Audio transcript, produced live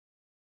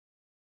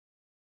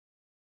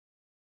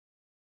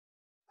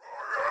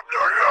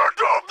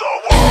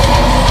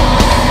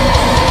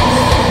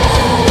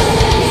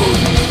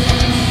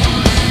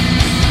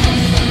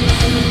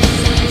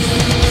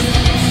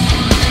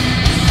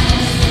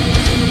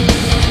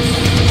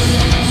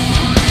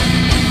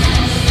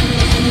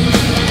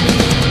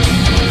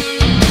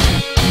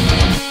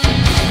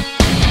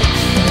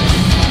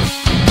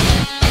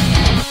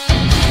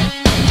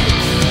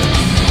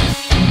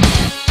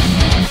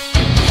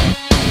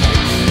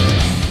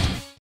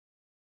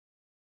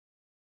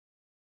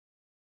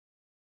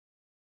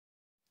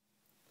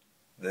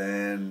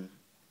Then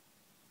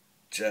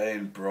Jay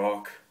and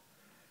Brock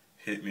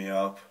hit me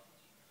up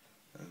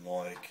and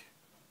like,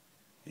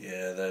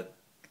 yeah, they're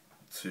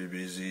too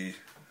busy,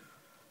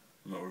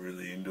 not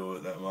really into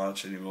it that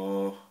much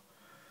anymore.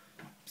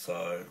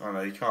 So, I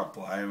know, you can't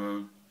blame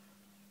them.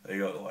 They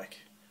got like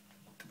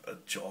a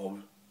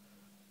job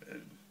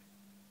and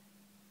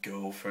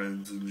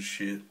girlfriends and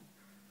shit.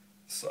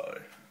 So,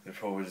 they're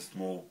probably just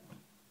more,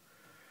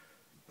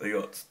 they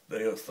got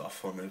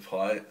stuff on their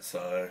plate.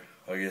 So,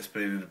 I guess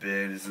being in a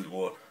band isn't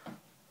what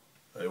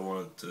they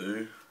want to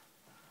do.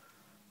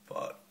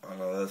 But, I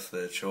know that's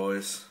their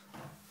choice.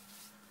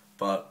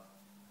 But,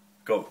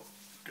 got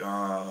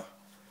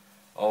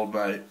old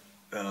mate,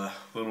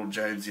 little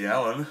Jamesy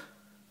Allen,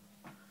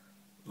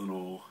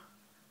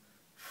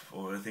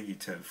 I think he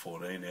turned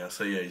 14 now,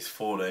 so yeah, he's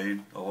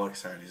 14. I like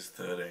saying he's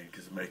 13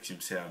 because it makes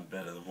him sound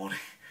better than what he...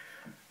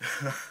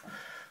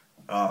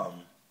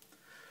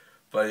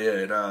 But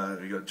yeah, no,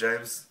 we got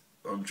James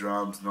on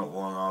drums not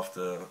long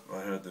after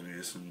I heard the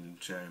news from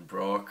Jay and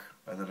Brock,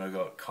 and then I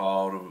got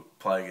Kyle to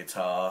play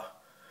guitar,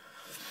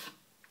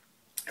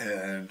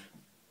 and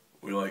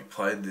we like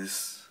played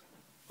this,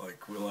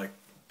 like we like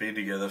been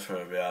together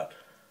for about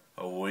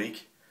a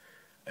week,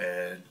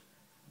 and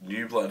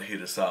New Blood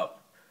hit us up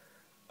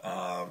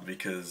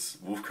because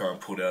Wolfgang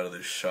pulled out of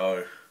this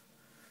show,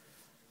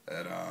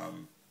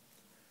 and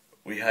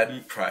we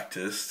hadn't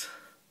practiced.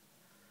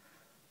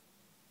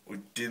 We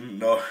didn't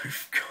know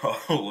if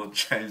Kyle or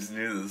James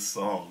knew the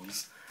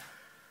songs.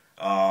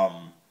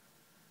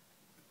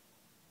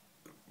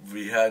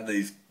 We had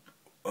these,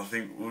 I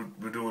think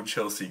we're doing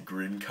Chelsea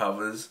Grin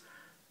covers.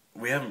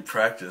 We haven't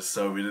practiced,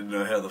 so we didn't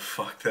know how the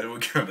fuck they were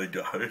gonna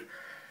go.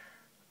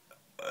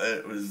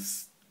 It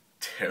was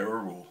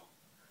terrible.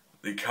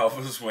 The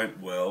covers went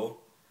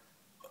well.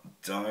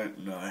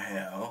 Don't know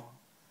how,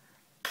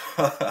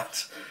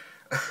 but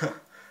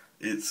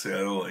it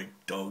sounded like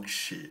dog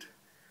shit.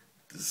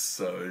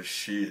 So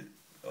shit.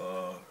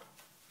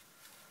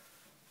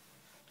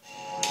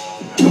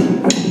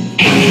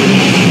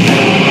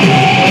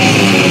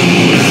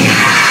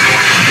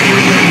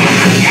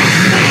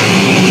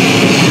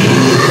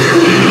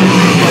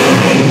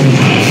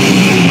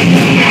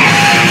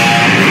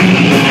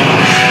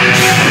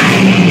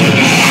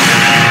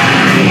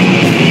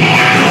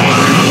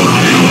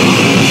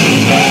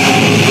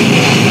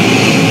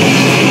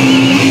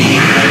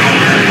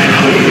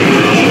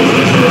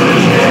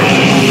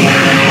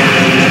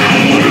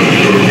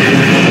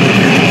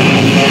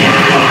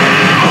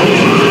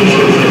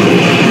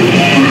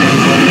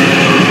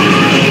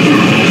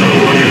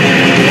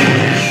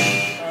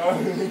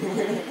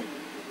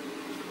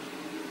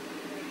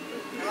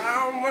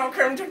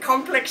 Welcome to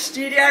Complex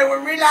Studio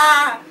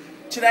Warilla.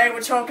 Today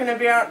we're talking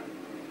about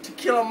To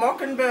Kill a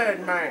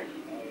Mockingbird, mate.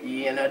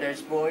 You know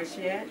those boys,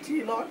 yeah? Do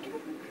you like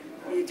them?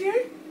 You do?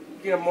 You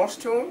get a moss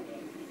to them?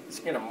 Let's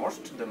get a moss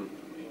to them.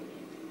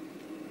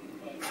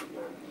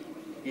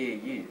 Yeah,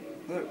 you.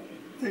 Look.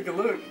 Take a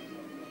look.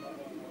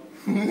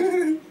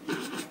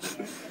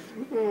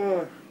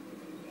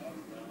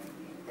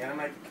 Gonna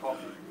make a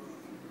coffee.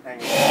 Hang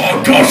on.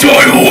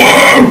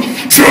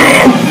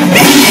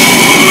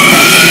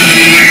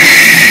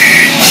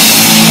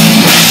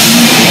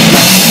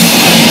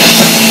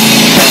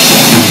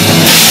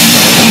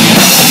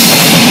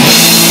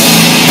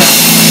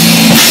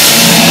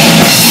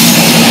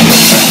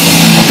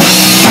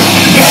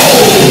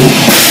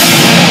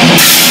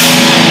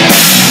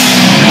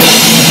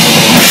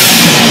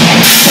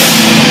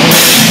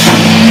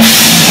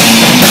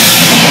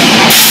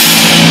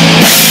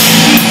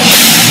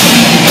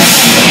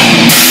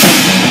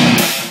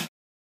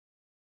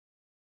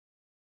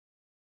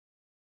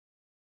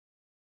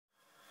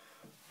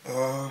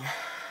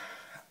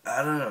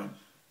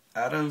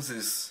 Adam's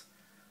is...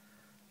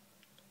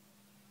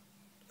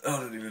 I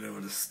don't even know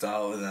where to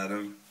start with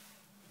Adam.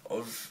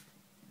 I've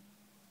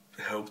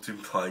helped him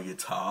play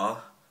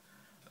guitar.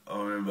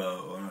 I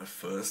remember when I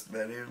first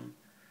met him,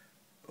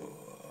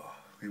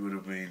 he would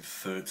have been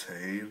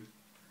 13.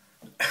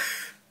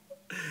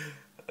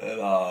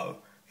 And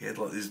he had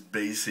like this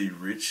BC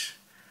Rich,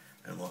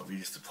 and like we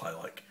used to play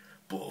like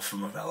Ball for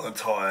My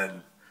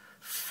Valentine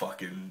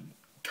fucking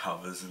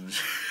covers and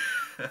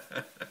shit.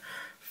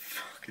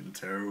 Fucking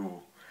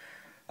terrible.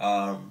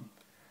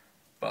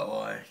 But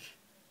like,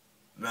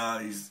 no,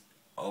 he's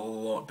a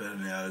lot better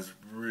now. He's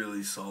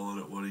really solid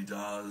at what he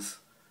does.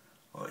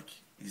 Like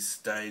his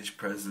stage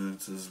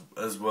presence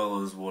as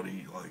well as what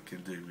he like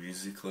can do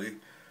musically.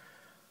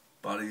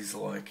 But he's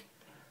like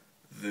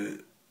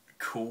the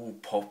cool,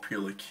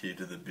 popular kid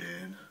of the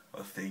band,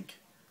 I think.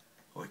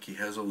 Like he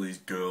has all these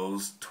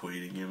girls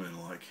tweeting him and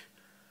like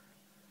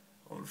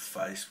on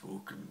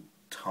Facebook and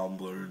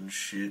Tumblr and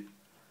shit.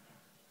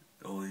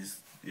 All these,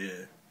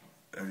 yeah.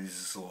 And he's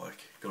just like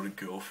got a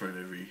girlfriend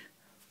every,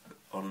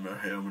 I don't know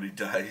how many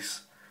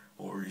days,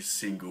 or he's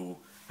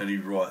single, and he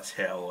writes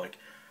how like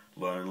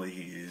lonely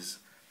he is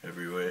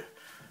everywhere.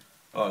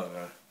 I don't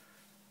know,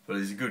 but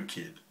he's a good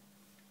kid.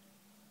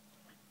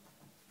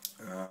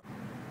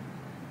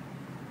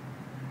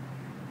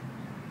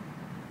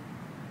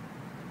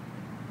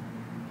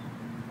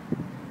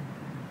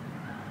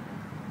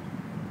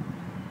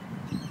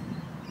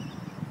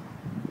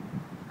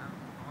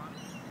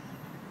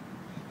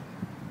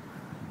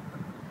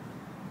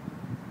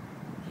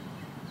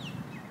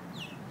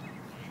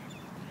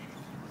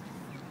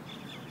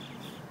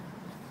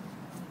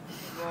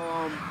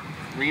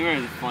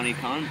 Remo's a funny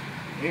cunt.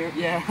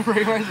 Yeah,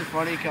 Remo's a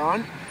funny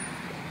cunt.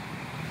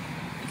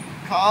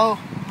 Kyle,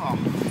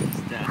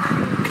 He's dead.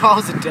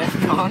 Kyle's a deaf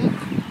cunt.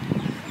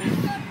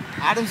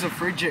 Adam's a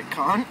frigid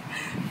cunt.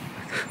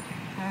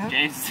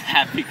 James is a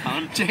happy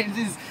cunt. James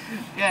is,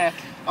 yeah,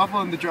 up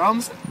on the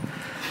drums.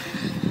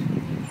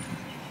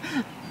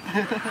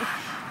 I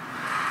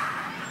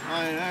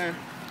don't know.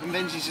 And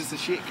Benji's just a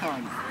shit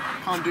cunt.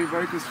 Can't do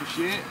vocals for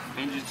shit.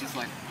 Benji's just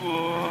like,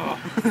 oh.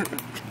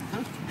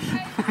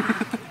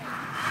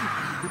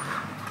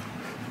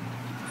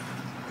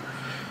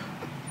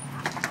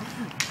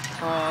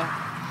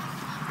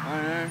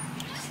 I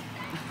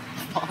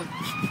don't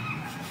know.